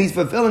Ruvain and he's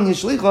fulfilling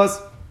his shlichus,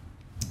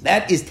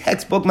 that is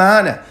textbook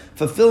Mahana.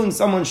 Fulfilling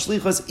someone's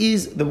shlichus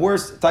is the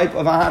worst type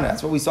of Mahana.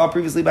 That's what we saw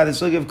previously by the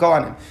shlichus of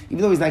Kohanim.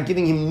 Even though he's not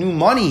giving him new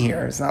money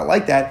here, it's not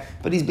like that,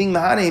 but he's being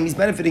Mahana him, he's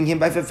benefiting him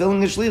by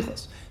fulfilling his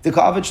shlichus. The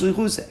Ka'avet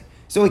shlichuse.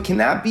 So it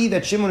cannot be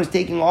that Shimon is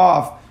taking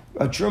off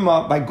a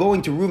truma by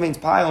going to Ruvain's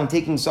pile and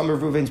taking some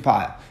of Ruvain's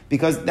pile.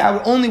 Because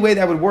the only way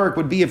that would work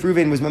would be if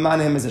Ruvain was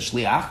Mahana him as a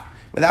shliach.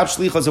 Without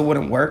shlichus it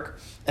wouldn't work.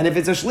 And if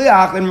it's a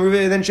shliach,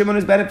 then Shimon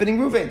is benefiting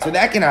Ruvain. So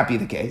that cannot be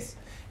the case.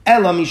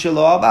 Ela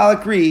mishalo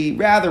balakri.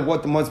 Rather,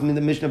 what the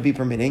Mishnah be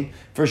permitting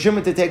for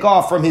Shimon to take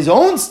off from his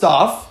own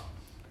stuff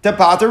to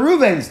pater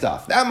Ruvain's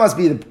stuff. That must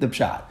be the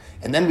pshat.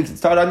 And then we can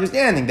start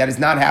understanding that it's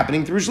not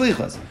happening through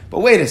shlichus.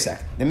 But wait a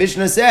second. The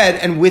Mishnah said,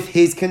 and with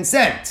his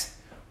consent.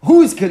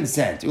 Whose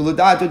consent? If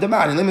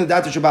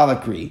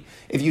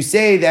you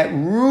say that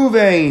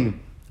Ruvain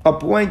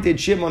appointed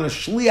Shimon a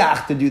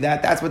shliach to do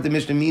that, that's what the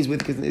Mishnah means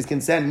with his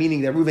consent,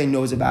 meaning that Ruvain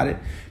knows about it.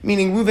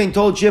 Meaning Ruvain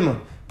told Shimon,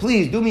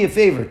 please do me a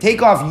favor,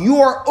 take off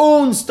your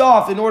own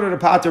stuff in order to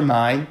pater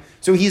mine.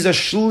 So he's a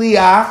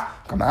shliach.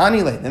 Come on,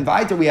 then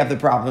weiter we have the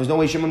problem. There's no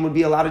way Shimon would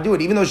be allowed to do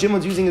it, even though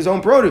Shimon's using his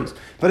own produce.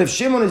 But if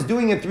Shimon is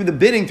doing it through the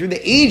bidding, through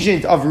the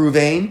agent of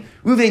Ruvain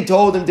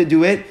told him to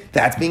do it,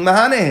 that's being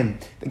mahana him.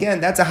 Again,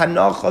 that's a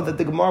hanacha that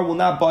the Gemara will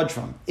not budge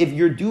from. If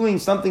you're doing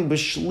something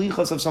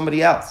b'shlichus of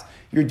somebody else,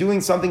 you're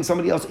doing something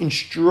somebody else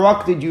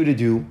instructed you to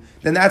do,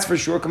 then that's for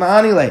sure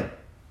kamanile.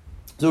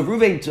 So if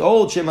Ruvain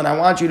told Shimon, I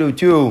want you to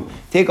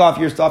take off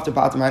your stuff to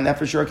pater mine, that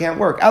for sure can't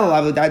work.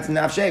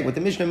 What the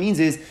Mishnah means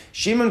is,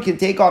 Shimon can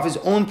take off his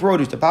own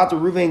produce to pater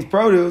Ruvain's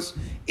produce,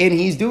 and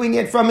he's doing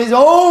it from his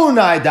own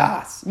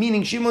idas.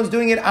 Meaning Shimon's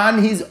doing it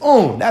on his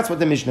own. That's what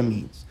the Mishnah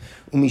means.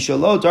 That's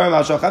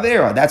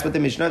what the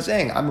Mishnah is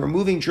saying. I'm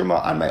removing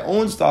truma on my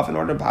own stuff in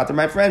order to pater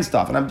my friend's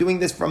stuff, and I'm doing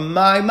this from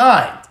my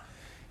mind.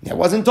 I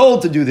wasn't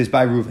told to do this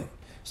by Ruvain.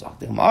 So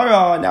the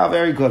Gemara, now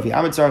very good.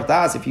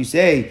 If you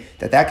say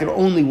that can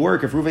only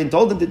work if Ruvain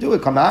told him to do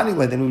it,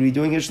 then we would be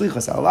doing his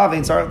shlichus.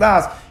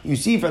 You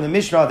see from the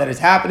Mishnah that it's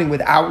happening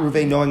without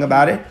Ruvain knowing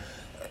about it.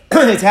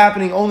 It's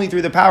happening only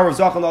through the power of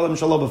Zachan Adam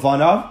Shalom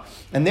B'fanav,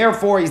 and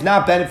therefore he's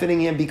not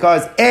benefiting him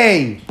because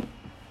A,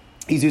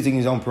 he's using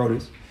his own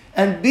produce,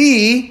 and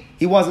B,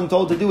 he wasn't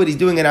told to do it, he's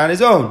doing it on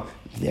his own.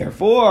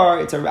 Therefore,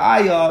 it's a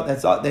raya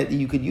that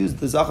you could use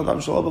the Zachan Adam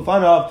Shalom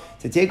B'fanav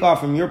to take off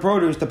from your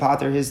produce to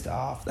pater his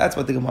stuff. That's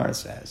what the Gemara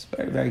says.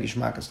 Very, very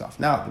geshmaka stuff.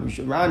 Now,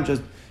 the Ran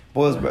just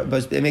boils,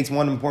 but it makes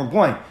one important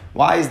point.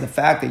 Why is the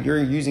fact that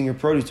you're using your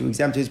produce to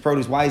exempt his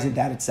produce, why isn't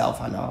that itself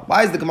hana?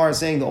 Why is the Gemara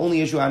saying the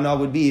only issue hana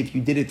would be if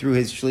you did it through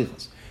his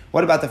shlichus?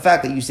 What about the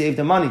fact that you saved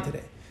him money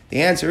today?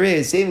 The answer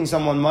is, saving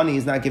someone money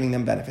is not giving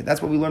them benefit.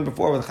 That's what we learned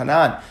before with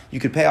Hanan.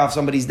 You could pay off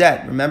somebody's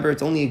debt. Remember,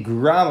 it's only a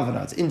gram of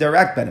hana. It's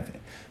indirect benefit.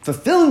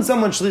 Fulfilling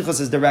someone's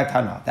shlichus is direct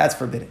hana. That's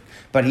forbidden.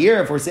 But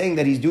here, if we're saying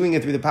that he's doing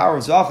it through the power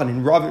of Zachan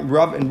and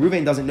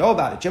Ruvain doesn't know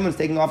about it, Shimon's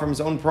taking off from his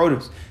own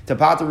produce to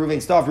pater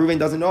Ruvain's stuff, Ruvain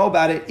doesn't know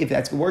about it, if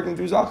that's working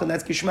through Zachan,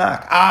 that's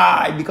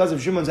geshmak. Because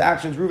of Shimon's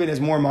actions, Ruvain has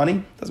more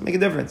money, doesn't make a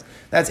difference.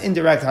 That's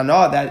indirect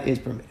hana, that is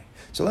permitted.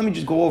 So let me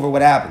just go over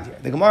what happened here.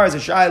 The Gemara is a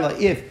shaila,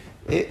 if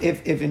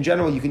in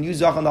general you can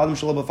use Zachan Adam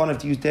Shalom B'fanav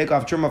to take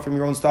off truma from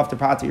your own stuff to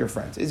pater your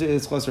friends. Is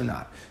it close or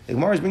not? The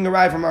Gemara is bringing a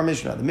ride from our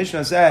Mishnah. The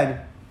Mishnah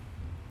said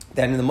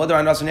that in the mother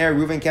and area,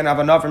 Ruvain can't have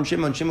enough from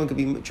Shimon. Shimon could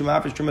be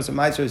Shumafish, Trumas, and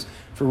Maisers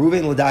for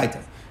Ruvain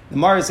L'daita. The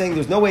Mar is saying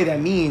there's no way that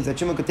means that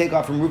Shimon could take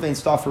off from Ruvain's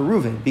stuff for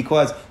Ruvain,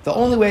 because the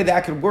only way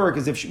that could work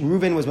is if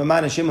Ruvain was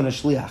Maman and Shimon a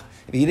Shliach.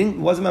 If he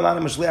wasn't Maman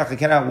and Shliach, it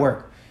cannot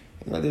work.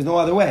 There's no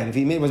other way. And if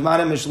he was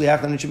Maman and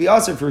Shliach, then it should be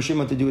also for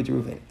Shimon to do it to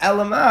Ruvain.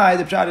 Elamai,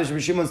 the pshat is for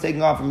Shimon's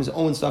taking off from his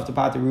own stuff to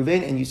pater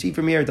Ruvain, and you see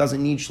from here it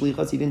doesn't need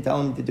Shlichas. He didn't tell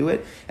him to do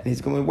it, and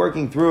he's going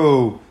working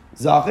through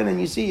Zachan,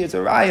 and you see it's a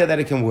raya that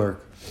it can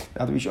work.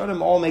 Now the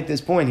Rishonim all make this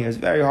point here. It's a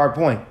very hard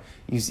point.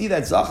 You see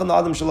that Zachan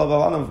Adam Shalom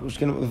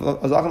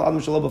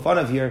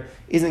B'fanav here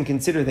isn't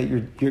considered that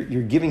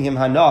you're giving him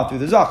hana through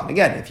the Zachan.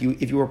 Again, if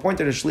you were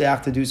appointed a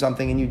shliach to do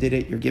something and you did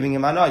it, you're giving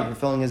him hana, you're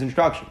fulfilling his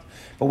instructions.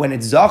 But when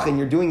it's Zachan,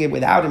 you're doing it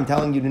without him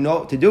telling you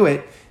to do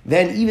it,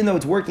 then even though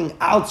it's working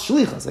out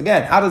shlichus,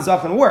 again, how does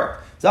Zachan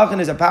work? Zachan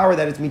is a power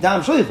that it's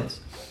mitam shlichus.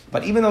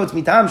 But even though it's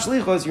mitam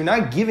shlichus, you're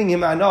not giving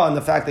him hana on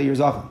the fact that you're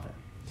Zachan.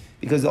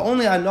 Because the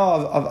only hana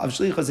of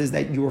shlichus is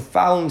that you are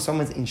following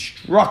someone's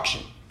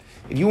instruction.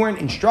 If you weren't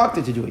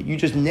instructed to do it, you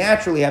just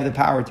naturally have the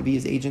power to be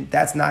his agent.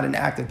 That's not an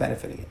act of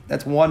benefiting it.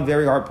 That's one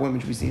very hard point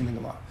which we see in the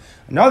Gemara.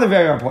 Another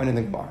very hard point in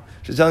the Gemara,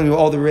 which is telling you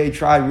all the Rei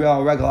tried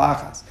real regal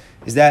achas,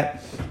 is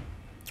that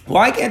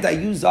why can't I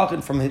use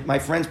Zachan from my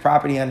friend's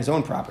property and his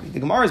own property? The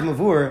Gemara is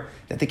mavur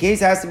that the case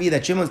has to be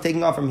that Shimon's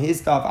taking off from his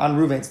stuff on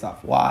Ruvain's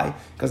stuff. Why?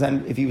 Because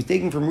if he was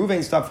taking from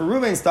Ruvain's stuff for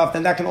Ruvain's stuff,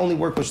 then that can only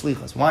work with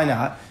shlichus. Why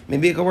not?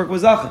 Maybe it could work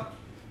with Zachan.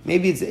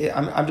 Maybe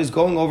I'm just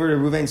going over to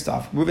Reuven's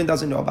stuff. Reuven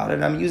doesn't know about it,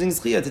 and I'm using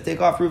Zchia to take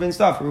off Reuven's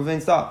stuff for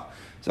Reuven's stuff.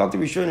 So Dr.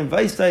 Rishon in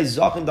Vaistai,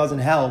 Zachin doesn't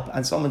help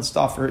on someone's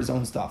stuff for his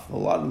own stuff. A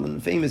lot of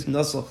the famous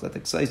nusach that the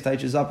Ksais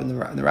teaches up in the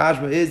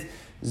Rashba is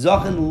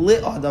Zachin li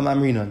adam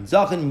amrinan.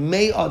 Zachin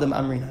may adam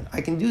amrinan.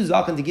 I can do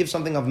Zachin to give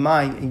something of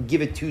mine and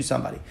give it to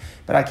somebody.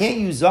 But I can't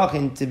use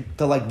Zachin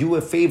to like do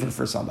a favor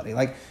for somebody.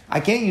 Like I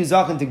can't use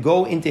Zachin to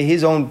go into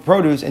his own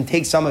produce and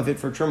take some of it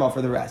for Truma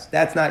for the rest.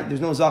 There's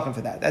no Zachin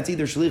for that. That's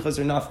either Shlichus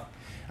or nothing.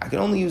 I can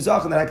only use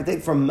Zachin that I can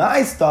take from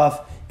my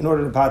stuff in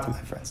order to pot to my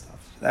friend's stuff.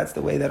 That's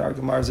the way that our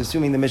Gemara is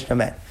assuming the Mishnah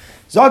meant.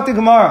 Zok the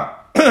Gemara.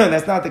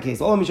 That's not the case.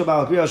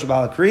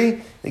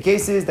 The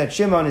case is that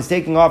Shimon is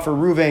taking off for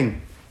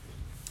Reuven.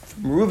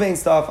 From Reuven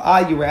stuff,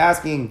 you were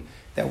asking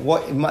that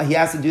what he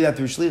has to do that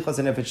through Shlichus,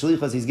 and if it's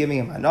Shlichus, he's giving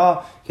him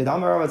Hana.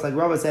 It's like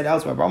Rabba said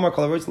elsewhere.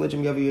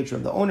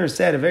 The owner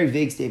said a very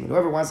vague statement.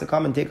 Whoever wants to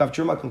come and take off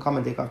Truma can come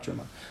and take off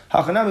Truma.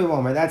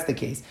 That's the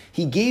case.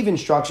 He gave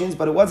instructions,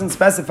 but it wasn't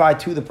specified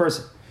to the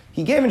person.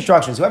 He gave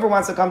instructions. Whoever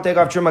wants to come take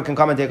off Truma can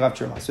come and take off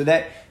Truma. So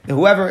that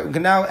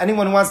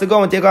anyone who wants to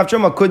go and take off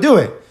Truma could do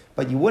it.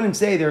 But you wouldn't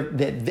say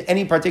that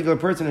any particular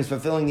person is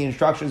fulfilling the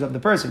instructions of the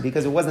person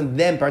because it wasn't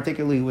them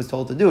particularly who was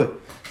told to do it.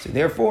 So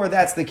therefore,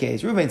 that's the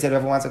case. Reuven said,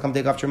 whoever wants to come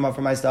take off Truma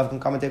for my stuff can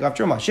come and take off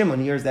Truma. Shimon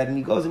hears that and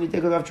he goes and he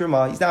takes off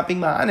Truma. He's not being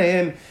ma'ana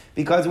him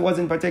because it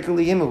wasn't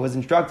particularly him who was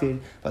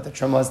instructed, but the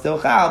Truma is still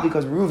chal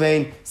because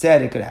Reuven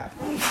said it could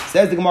happen.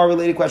 Says the Gemara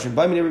related question.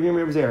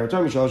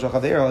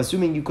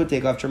 Assuming you could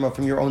take off Truma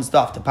from your own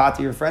stuff to pot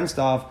to your friend's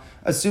stuff,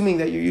 assuming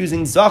that you're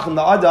using Zachin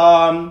the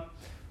Adam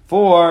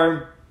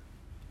for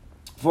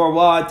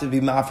what? To be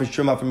ma'afresh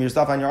Truma from your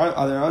stuff on your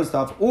own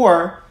stuff,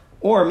 or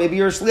maybe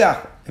you're a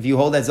shliach. If you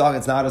hold that zach,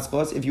 it's not a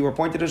schos. If you were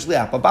appointed a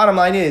shliach, but bottom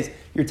line is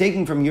you're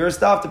taking from your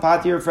stuff to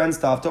pot to your friend's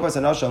stuff. Tovas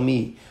anashal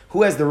me.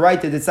 Who has the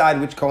right to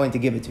decide which kohen to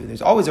give it to?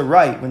 There's always a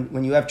right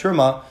when you have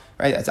truma,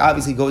 right? That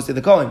obviously goes to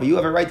the kohen, but you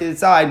have a right to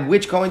decide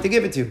which kohen to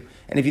give it to.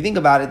 And if you think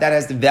about it, that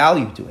has the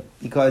value to it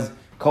because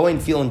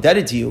kohen feel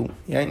indebted to you.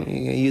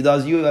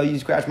 You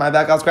scratch my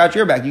back, I'll scratch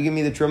your back. You give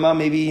me the truma,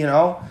 maybe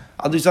I'll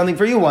do something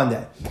for you one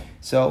day.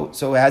 So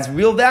it has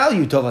real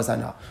value, Tovas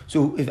Hana.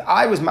 So if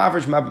I was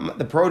mafresh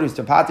the produce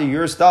to pot to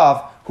your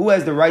stuff, who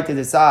has the right to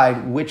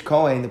decide which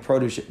kohen the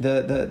produce,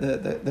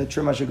 the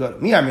truma should go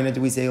to?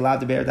 Do we say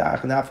allowed to bear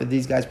the for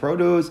these guys'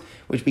 produce,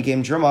 which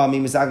became truma?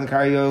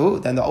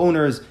 Then the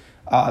owner's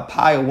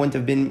pile wouldn't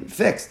have been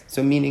fixed.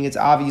 So meaning it's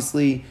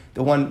obviously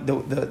the one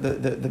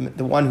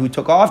who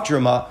took off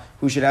truma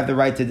who should have the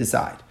right to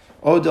decide.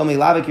 No, if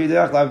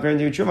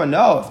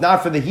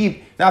not for the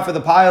heap, not for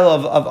the pile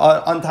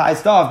of untied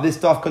stuff, this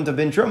stuff couldn't have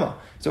been truma.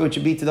 So it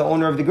should be to the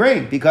owner of the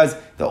grain, because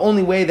the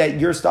only way that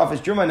your stuff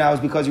is truma now is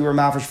because you were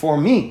mafresh for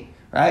me,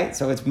 right?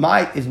 So it's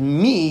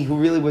me who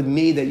really would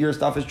me that your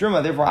stuff is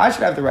truma. Therefore, I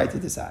should have the right to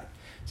decide.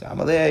 So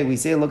we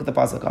say, look at the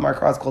pasuk. Amar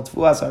Kras called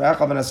Tfuas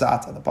Arachav and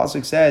Asata. The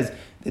pasuk says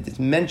that it's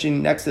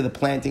mentioned next to the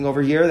planting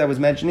over here that was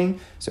mentioning.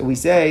 So we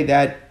say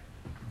that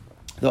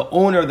the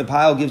owner of the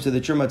pile gives to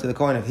the truma to the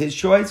kohen of his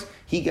choice.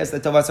 He gets the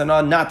Tovas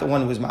Hana, not the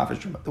one who was mafresh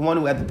truma. The one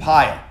who had the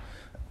pile,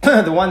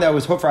 the one that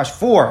was hufrash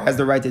for, has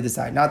the right to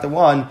decide, not the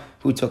one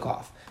who took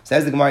off.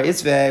 Says the Gemara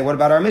Itzveh, what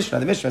about our Mishnah?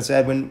 The Mishnah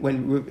said when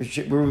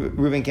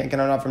Reuven can't get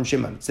off from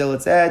Shimon. Still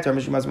it said,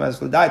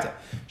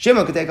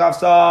 Shimon could take off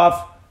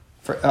stuff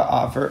for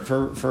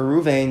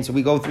Reuven, so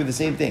we go through the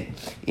same thing.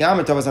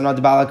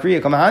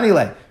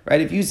 Right?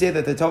 If you say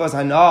that the Tovas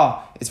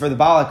Hana is for the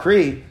Baal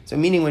Akri, so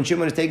meaning when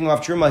Shimon is taking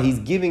off Truma, he's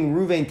giving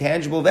Reuven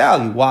tangible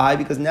value. Why?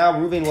 Because now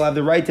Reuven will have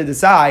the right to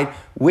decide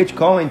which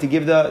Kohen to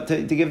give the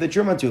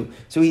Truma to.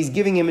 So he's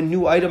giving him a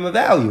new item of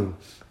value.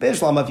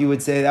 Bishlam, if you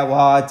would say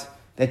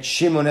that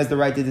Shimon has the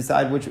right to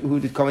decide who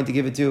the Kohen to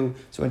give it to.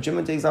 So when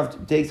Shimon takes off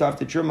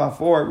the Truma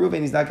for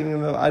Reuven, he's not giving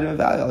him an item of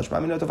value. Now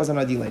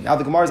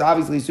the Gemara is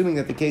obviously assuming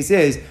that the case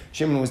is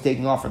Shimon was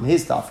taking off from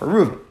his stuff for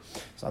Reuven.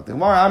 So the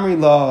Gemara Amri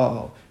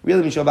Lo.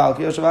 Really,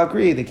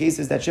 the case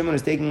is that Shimon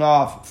is taking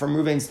off from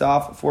Reuven's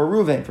stuff for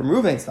Reuven, from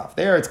Reuven's stuff.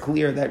 There it's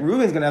clear that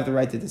Reuven's going to have the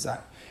right to decide.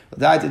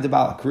 According to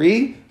Das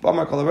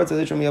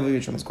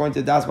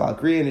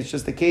Balakri, and it's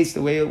just the case,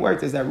 the way it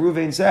worked is that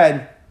Reuven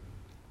said,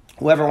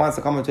 whoever wants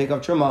to come and take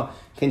off Truma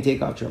can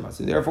take off Truma.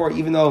 So therefore,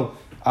 even though,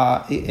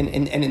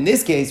 in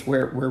this case,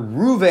 where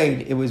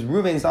Reuven, it was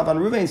Reuven's stuff on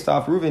Reuven's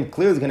stuff, Reuven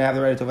clearly is going to have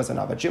the right to Tovas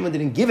Hana, but Shimon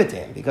didn't give it to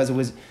him because it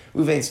was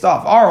Reuven's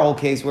stuff. Our whole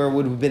case where it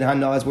would have been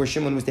Hana is where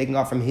Shimon was taking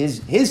off from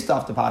his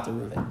stuff to pot to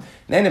Reuven.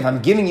 Then if I'm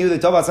giving you the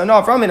Tovas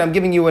Hana from it, I'm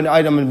giving you an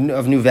item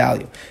of new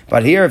value.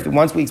 But here,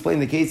 once we explain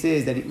the case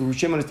is that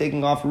Shimon is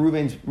taking off from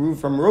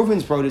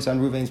Reuven's produce on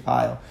Reuven's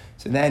pile,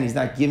 so then he's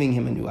not giving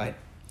him a new item.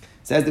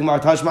 Says the Gemara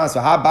Tashma. So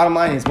bottom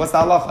line is, what's the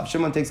halacha?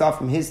 Shimon takes off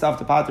from his stuff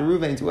to pot to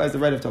Reuven, who has the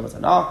right of Tovas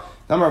Hana.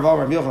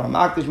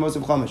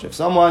 If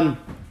someone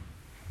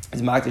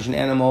is makdish an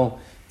animal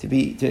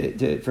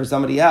for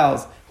somebody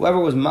else, whoever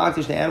was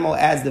makdish the animal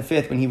adds the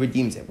fifth when he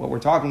redeems it. What we're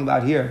talking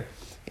about here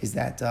is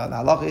that the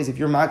halacha is if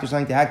you're makdish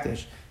something to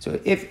hektish, so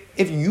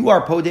if you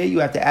are podeh, you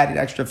have to add an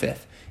extra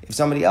fifth. If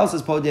somebody else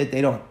is podeh,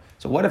 they don't.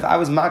 So what if I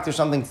was makdash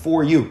something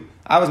for you?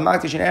 I was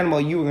makdash an animal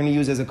you were going to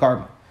use as a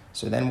carbon.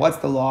 So then what's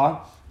the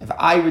law? If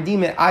I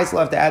redeem it, I still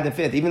have to add the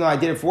fifth. Even though I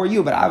did it for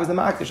you, but I was the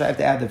makdash, I have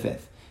to add the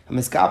fifth. A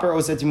miskaper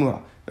osa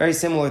timura. Very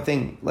similar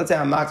thing. Let's say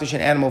I'm makdash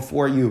an animal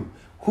for you.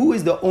 Who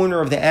is the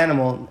owner of the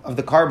animal, of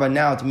the carbon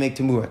now to make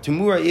tamura?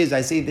 Tamura is,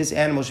 I say this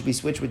animal should be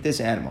switched with this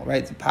animal, right?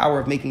 It's the power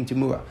of making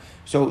tamura.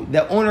 So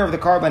the owner of the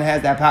carbon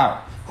has that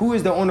power. Who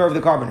is the owner of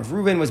the carbon? If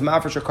Reuven was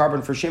mafresh a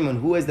carbon for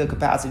Shimon, who has the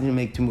capacity to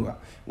make tamura?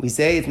 We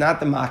say it's not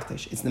the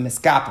makdash, it's the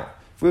miskaper.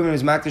 If Reuven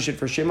was makdash it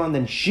for Shimon,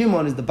 then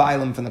Shimon is the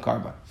bailim from the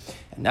carbon.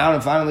 And now,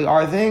 and finally,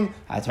 our thing,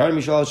 if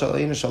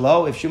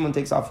Shimon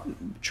takes off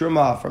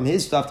truma from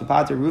his stuff to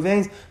pater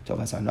Reuven's,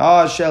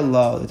 tovasana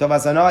shelo. The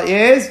tovasana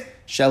is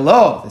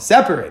shelo, the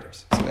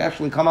separators. So we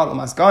actually come out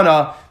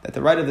l'maskana that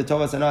the right of the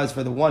tovasana is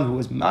for the one who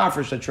was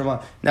mafresh the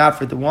truma, not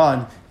for the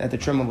one that the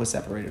truma was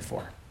separated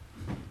for.